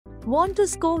Want to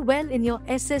score well in your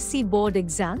SSC board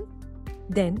exam?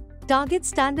 Then, Target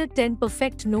Standard 10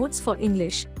 Perfect Notes for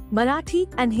English, Marathi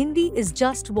and Hindi is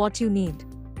just what you need.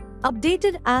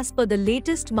 Updated as per the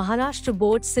latest Maharashtra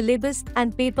board syllabus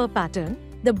and paper pattern,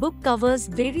 the book covers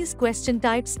various question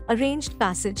types arranged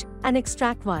passage and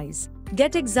extract-wise.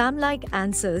 Get exam-like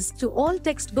answers to all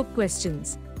textbook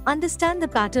questions. Understand the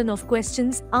pattern of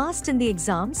questions asked in the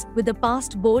exams with the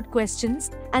past board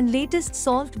questions and latest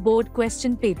solved board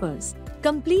question papers.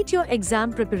 Complete your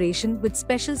exam preparation with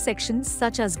special sections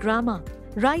such as grammar,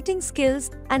 writing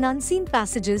skills, and unseen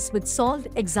passages with solved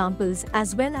examples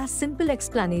as well as simple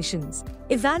explanations.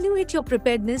 Evaluate your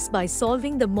preparedness by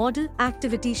solving the model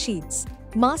activity sheets.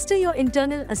 Master your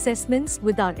internal assessments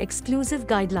with our exclusive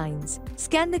guidelines.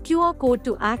 Scan the QR code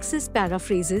to access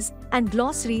paraphrases and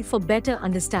glossary for better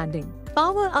understanding.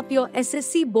 Power up your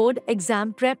SSC board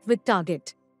exam prep with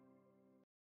Target.